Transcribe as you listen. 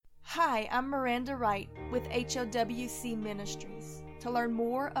Hi, I'm Miranda Wright with HOWC Ministries. To learn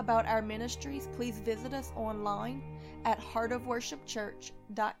more about our ministries, please visit us online at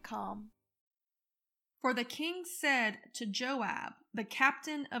heartofworshipchurch.com. For the king said to Joab, the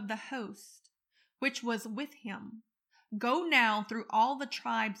captain of the host, which was with him, Go now through all the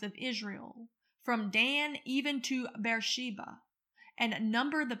tribes of Israel, from Dan even to Beersheba, and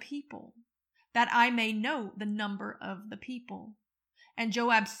number the people, that I may know the number of the people. And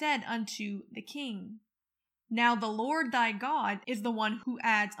Joab said unto the king, Now the Lord thy God is the one who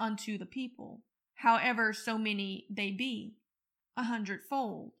adds unto the people, however so many they be,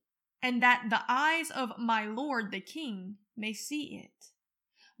 100-fold, and that the eyes of my lord the king may see it.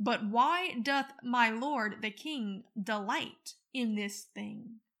 But why doth my lord the king delight in this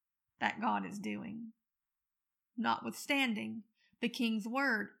thing that God is doing? Notwithstanding, the king's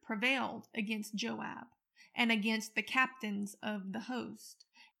word prevailed against Joab and against the captains of the host.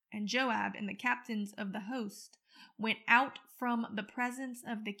 And Joab and the captains of the host went out from the presence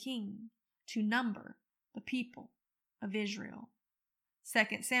of the king to number the people of Israel.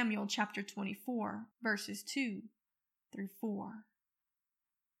 2 Samuel chapter 24, verses 2 through 4.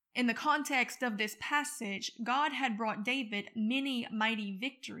 In the context of this passage, God had brought David many mighty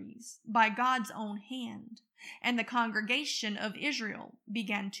victories by God's own hand, and the congregation of Israel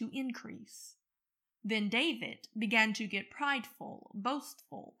began to increase. Then David began to get prideful,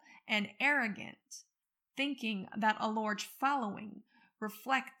 boastful, and arrogant, thinking that a large following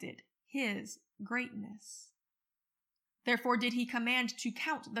reflected his greatness. Therefore did he command to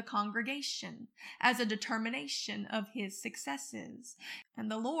count the congregation as a determination of his successes, and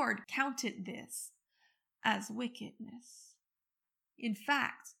the Lord counted this as wickedness. In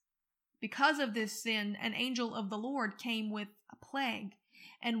fact, because of this sin, an angel of the Lord came with a plague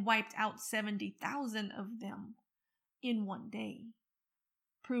and wiped out 70,000 of them in one day,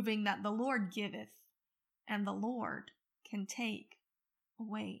 proving that the Lord giveth and the Lord can take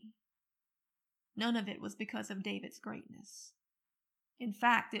away. None of it was because of David's greatness. In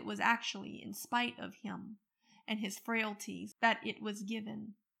fact, it was actually in spite of him and his frailties that it was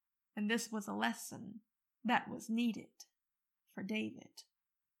given, and this was a lesson that was needed for David,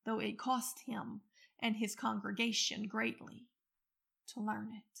 though it cost him and his congregation greatly to learn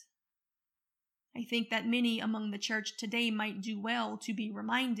it. I think that many among the church today might do well to be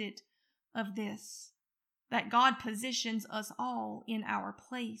reminded of this, that God positions us all in our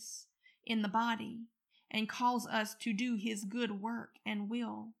place in the body and calls us to do his good work and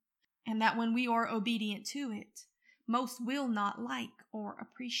will, and that when we are obedient to it, most will not like or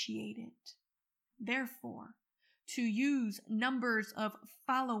appreciate it. Therefore, to use numbers of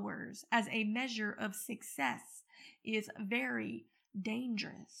followers as a measure of success is very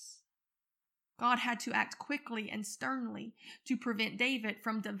dangerous. God had to act quickly and sternly to prevent David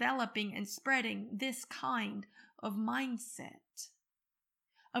from developing and spreading this kind of mindset.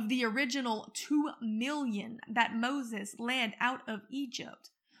 Of the original 2 million that Moses led out of Egypt,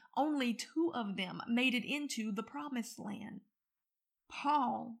 only 2 of them made it into the promised land.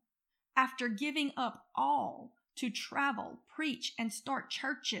 Paul, after giving up all to travel, preach, and start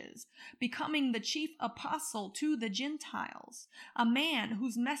churches, becoming the chief apostle to the Gentiles, a man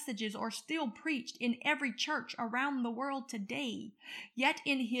whose messages are still preached in every church around the world today, yet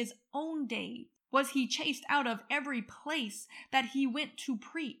in his own day was he chased out of every place that he went to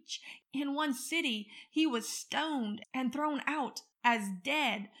preach. In one city, he was stoned and thrown out as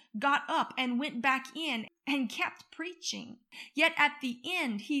dead, got up and went back in and kept preaching. Yet at the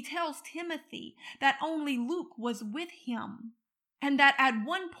end, he tells Timothy that only Luke was with him, and that at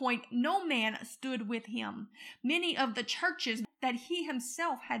one point no man stood with him. Many of the churches that he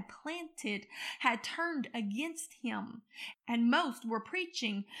himself had planted had turned against him, and most were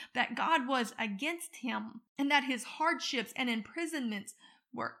preaching that God was against him, and that his hardships and imprisonments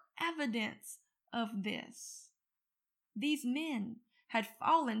were evidence of this. These men had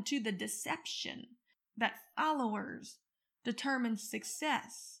fallen to the deception that followers determine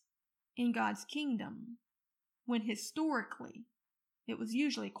success in God's kingdom, when historically it was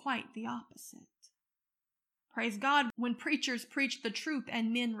usually quite the opposite. Praise God when preachers preach the truth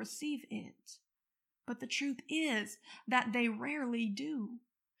and men receive it. But the truth is that they rarely do.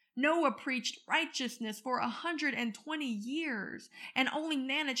 Noah preached righteousness for 120 years and only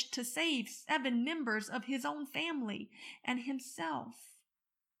managed to save 7 members of his own family and himself.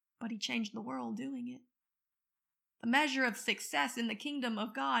 But he changed the world doing it. The measure of success in the kingdom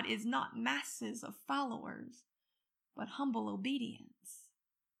of God is not masses of followers, but humble obedience.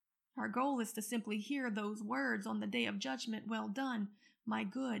 Our goal is to simply hear those words on the day of judgment, "Well done, my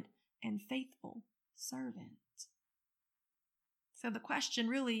good and faithful servant." So the question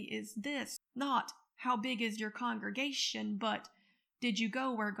really is this, not how big is your congregation, but did you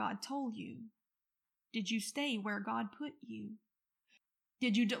go where God told you? Did you stay where God put you?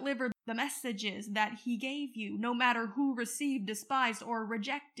 Did you deliver the messages that He gave you, no matter who received, despised, or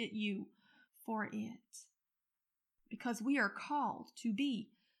rejected you for it? Because we are called to be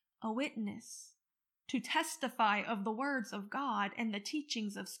a witness, to testify of the words of God and the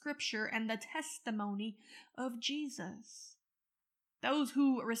teachings of Scripture and the testimony of Jesus. Those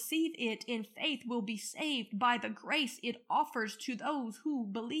who receive it in faith will be saved by the grace it offers to those who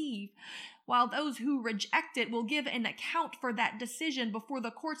believe, while those who reject it will give an account for that decision before the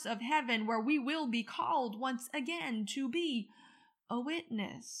courts of heaven, where we will be called once again to be a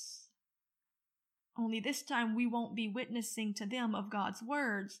witness. Only this time we won't be witnessing to them of God's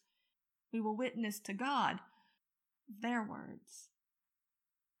words. We will witness to God their words,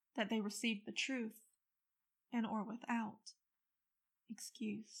 that they received the truth and or without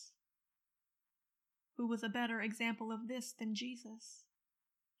excuse. Who was a better example of this than Jesus?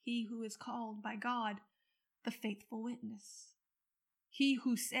 He who is called by God the faithful witness. He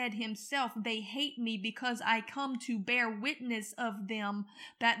who said himself, "They hate me because I come to bear witness of them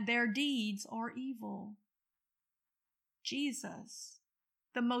that their deeds are evil." Jesus,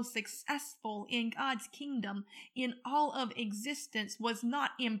 the most successful in God's kingdom in all of existence, was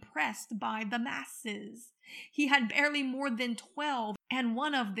not impressed by the masses. He had barely more than 12, and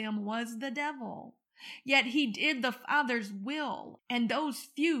one of them was the devil. Yet he did the Father's will, and those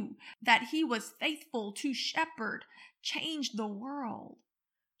few that he was faithful to shepherd changed the world,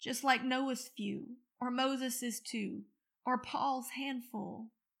 just like Noah's few, or Moses's two, or Paul's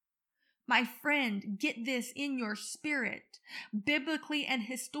handful. My friend, get this in your spirit. Biblically and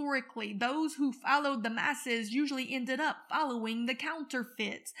historically, those who followed the masses usually ended up following the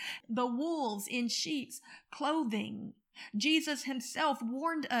counterfeits, the wolves in sheep's clothing. Jesus himself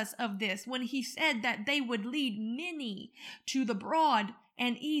warned us of this when he said that they would lead many to the broad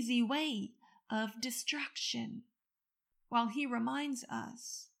and easy way of destruction, while he reminds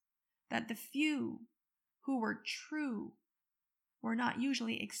us that the few who were true were not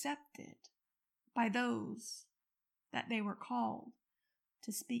usually accepted by those that they were called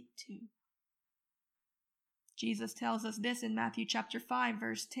to speak to. Jesus tells us this in Matthew chapter 5,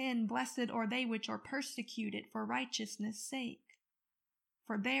 verse 10, "Blessed are they which are persecuted for righteousness' sake,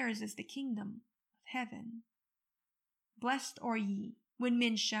 for theirs is the kingdom of heaven. Blessed are ye when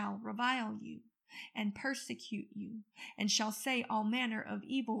men shall revile you and persecute you, and shall say all manner of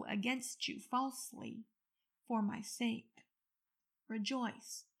evil against you falsely for my sake.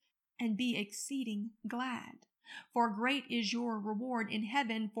 Rejoice and be exceeding glad, for great is your reward in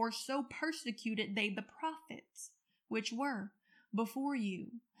heaven, for so persecuted they the prophets which were before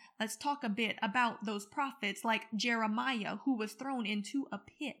you." Let's talk a bit about those prophets, like Jeremiah, who was thrown into a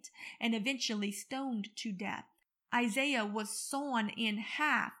pit and eventually stoned to death. Isaiah was sawn in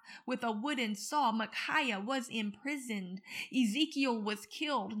half with a wooden saw. Micaiah was imprisoned. Ezekiel was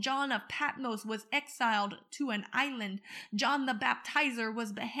killed. John of Patmos was exiled to an island. John the Baptizer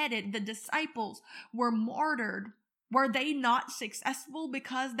was beheaded. The disciples were martyred. Were they not successful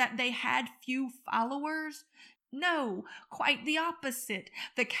because that they had few followers? No, quite the opposite.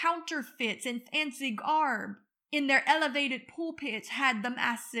 The counterfeits in fancy garb in their elevated pulpits had the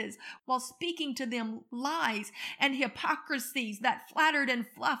masses, while speaking to them lies and hypocrisies that flattered and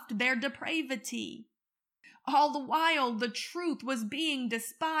fluffed their depravity. All the while, the truth was being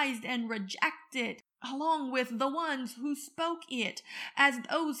despised and rejected, along with the ones who spoke it, as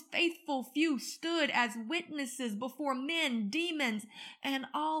those faithful few stood as witnesses before men, demons, and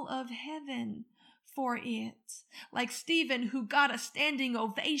all of heaven for it. Like Stephen, who got a standing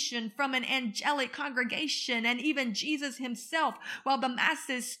ovation from an angelic congregation, and even Jesus himself, while the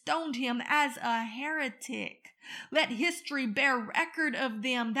masses stoned him as a heretic. Let history bear record of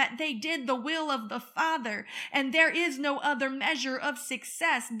them, that they did the will of the Father, and there is no other measure of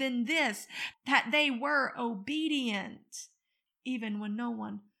success than this, that they were obedient, even when no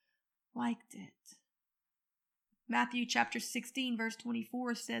one liked it. Matthew chapter 16, verse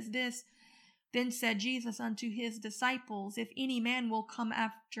 24 says this, "Then said Jesus unto his disciples, If any man will come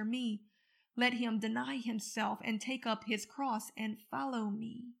after me, let him deny himself and take up his cross and follow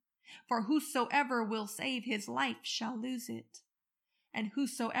me. For whosoever will save his life shall lose it, and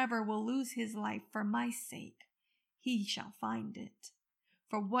whosoever will lose his life for my sake, he shall find it.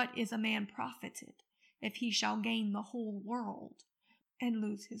 For what is a man profited if he shall gain the whole world and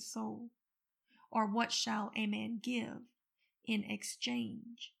lose his soul? Or what shall a man give in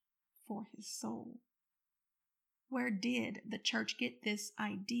exchange for his soul?" Where did the church get this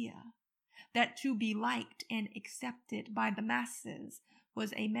idea that to be liked and accepted by the masses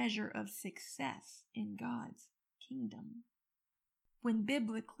was a measure of success in God's kingdom. When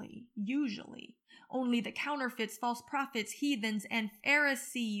biblically, usually, only the counterfeits, false prophets, heathens, and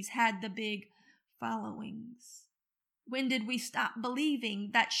Pharisees had the big followings. When did we stop believing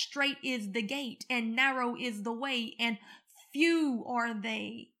that straight is the gate and narrow is the way and few are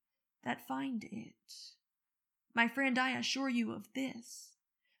they that find it? My friend, I assure you of this,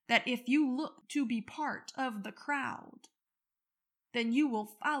 that if you look to be part of the crowd, then you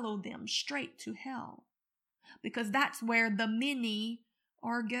will follow them straight to hell, because that's where the many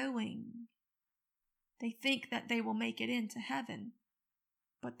are going. They think that they will make it into heaven,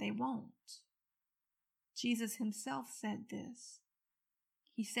 but they won't. Jesus himself said this.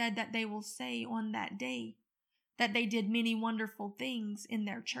 He said that they will say on that day that they did many wonderful things in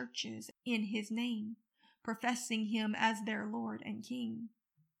their churches in his name, professing him as their Lord and King.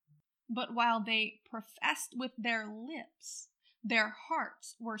 But while they professed with their lips, their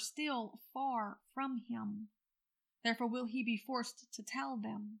hearts were still far from him. Therefore will he be forced to tell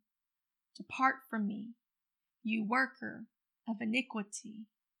them, "Depart from me, you worker of iniquity.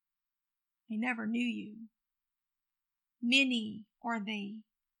 I never knew you." Many are they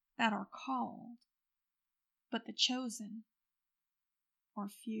that are called, but the chosen are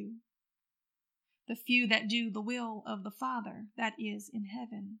few. The few that do the will of the Father that is in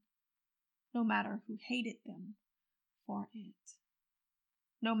heaven, no matter who hated them for it,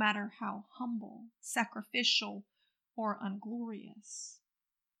 no matter how humble, sacrificial, or unglorious,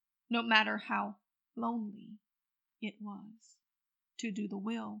 no matter how lonely it was. To do the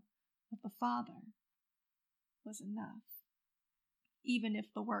will of the Father was enough, even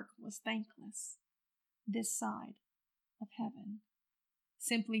if the work was thankless this side of heaven.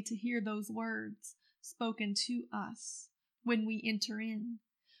 Simply to hear those words spoken to us when we enter in,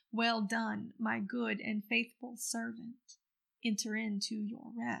 "Well done, my good and faithful servant, enter into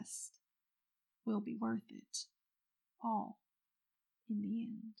your rest," will be worth it all in the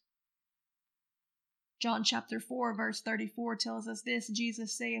end. John chapter 4 verse 34 tells us this.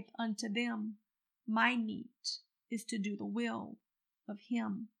 Jesus saith unto them, "My meat is to do the will of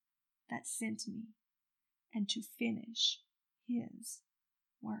him that sent me, and to finish his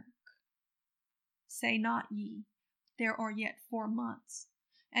work. Say not ye, there are yet 4 months,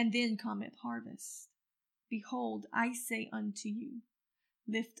 and then cometh harvest. Behold, I say unto you,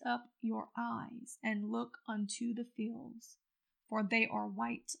 lift up your eyes and look unto the fields, for they are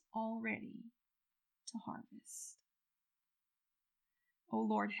white already to harvest." O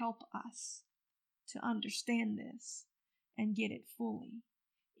Lord, help us to understand this and get it fully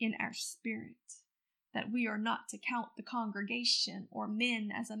in our spirit, that we are not to count the congregation or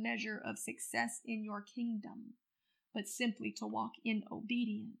men as a measure of success in your kingdom, but simply to walk in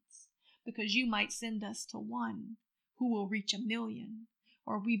obedience, because you might send us to one who will reach 1,000,000,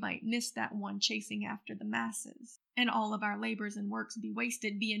 or we might miss that one chasing after the masses, and all of our labors and works be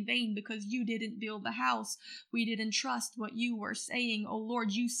wasted, be in vain, because you didn't build the house. We didn't trust what you were saying. O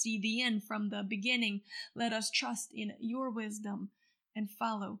Lord, you see the end from the beginning. Let us trust in your wisdom and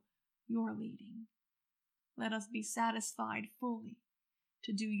follow your leading. Let us be satisfied fully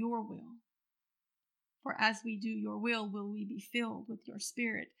to do your will. For as we do your will we be filled with your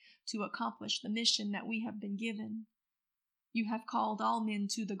Spirit to accomplish the mission that we have been given. You have called all men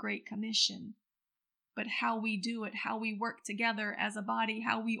to the Great Commission, but how we do it, how we work together as a body,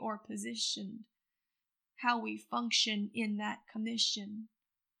 how we are positioned, how we function in that commission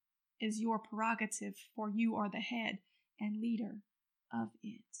is your prerogative, for you are the head and leader of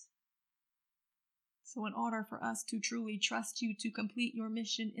it. So in order for us to truly trust you to complete your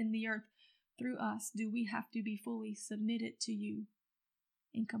mission in the earth through us, do we have to be fully submitted to you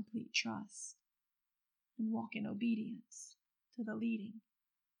in complete trust and walk in obedience to the leading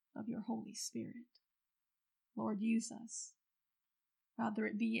of your Holy Spirit. Lord, use us, whether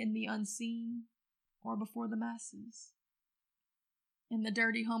it be in the unseen or before the masses, in the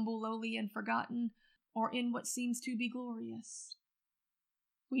dirty, humble, lowly, and forgotten, or in what seems to be glorious.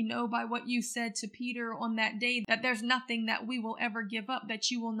 We know by what you said to Peter on that day that there's nothing that we will ever give up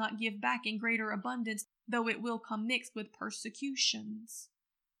that you will not give back in greater abundance, though it will come mixed with persecutions.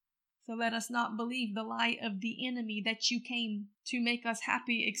 So let us not believe the lie of the enemy that you came to make us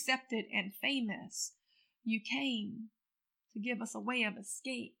happy, accepted, and famous. You came to give us a way of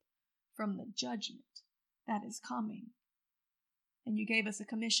escape from the judgment that is coming. And you gave us a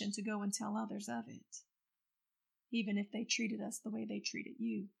commission to go and tell others of it, even if they treated us the way they treated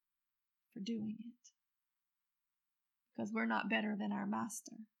you for doing it. Because we're not better than our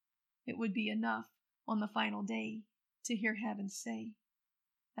Master. It would be enough on the final day to hear heaven say,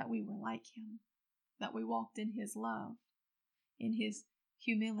 that we were like him, that we walked in his love, in his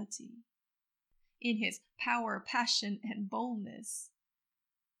humility, in his power, passion, and boldness,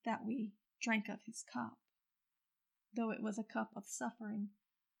 that we drank of his cup, though it was a cup of suffering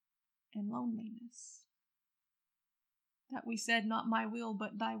and loneliness, that we said, not my will,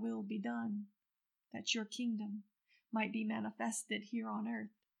 but thy will be done, that your kingdom might be manifested here on earth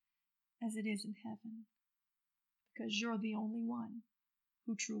as it is in heaven, because you're the only one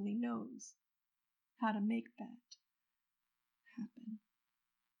who truly knows how to make that happen.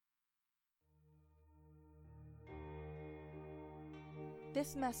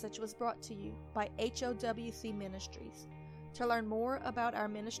 This message was brought to you by HOWC Ministries. To learn more about our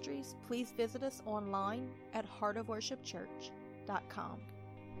ministries, please visit us online at heartofworshipchurch.com.